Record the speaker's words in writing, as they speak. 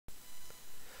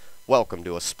Welcome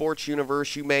to a sports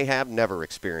universe you may have never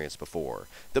experienced before,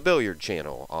 the Billiard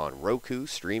channel on Roku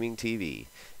streaming TV.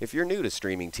 If you're new to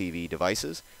streaming TV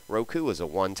devices, Roku is a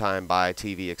one-time buy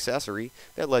TV accessory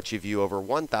that lets you view over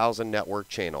 1,000 network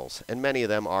channels, and many of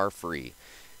them are free.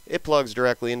 It plugs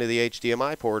directly into the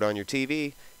HDMI port on your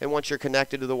TV, and once you're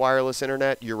connected to the wireless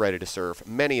internet, you're ready to surf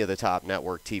many of the top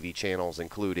network TV channels,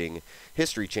 including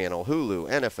History Channel, Hulu,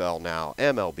 NFL Now,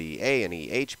 MLB,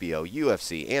 A&E, HBO,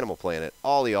 UFC, Animal Planet,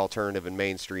 all the alternative and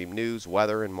mainstream news,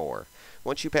 weather, and more.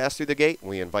 Once you pass through the gate,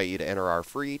 we invite you to enter our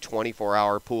free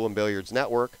 24-hour Pool and Billiards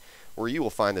network, where you will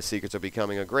find the secrets of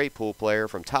becoming a great pool player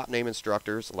from top-name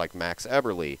instructors like Max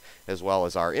Eberly, as well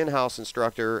as our in-house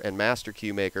instructor and master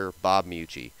cue maker, Bob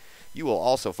Mucci. You will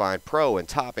also find pro and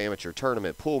top amateur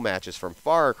tournament pool matches from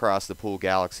far across the pool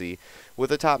galaxy, with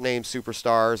the top-name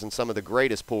superstars and some of the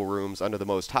greatest pool rooms under the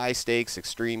most high-stakes,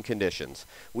 extreme conditions.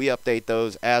 We update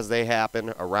those as they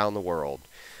happen around the world.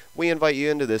 We invite you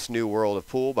into this new world of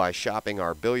pool by shopping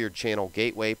our Billiard Channel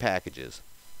Gateway packages.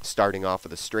 Starting off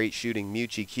with a straight shooting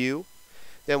Mucci cue.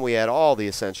 Then we add all the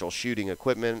essential shooting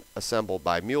equipment assembled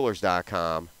by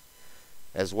Muellers.com,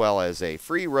 as well as a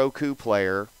free Roku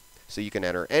player, so you can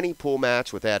enter any pool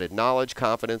match with added knowledge,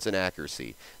 confidence, and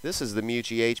accuracy. This is the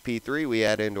Mucci HP3 we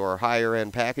add into our higher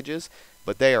end packages,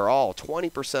 but they are all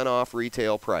 20% off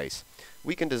retail price.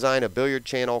 We can design a Billiard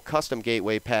Channel custom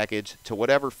gateway package to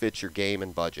whatever fits your game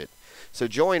and budget. So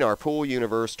join our pool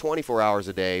universe 24 hours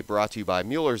a day, brought to you by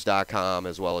Muellers.com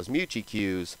as well as Mucci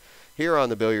Cues, here on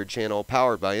the Billiard Channel,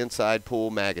 powered by Inside Pool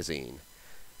Magazine.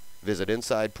 Visit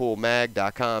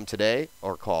InsidePoolMag.com today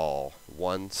or call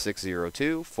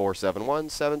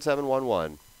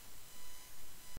 1-602-471-7711.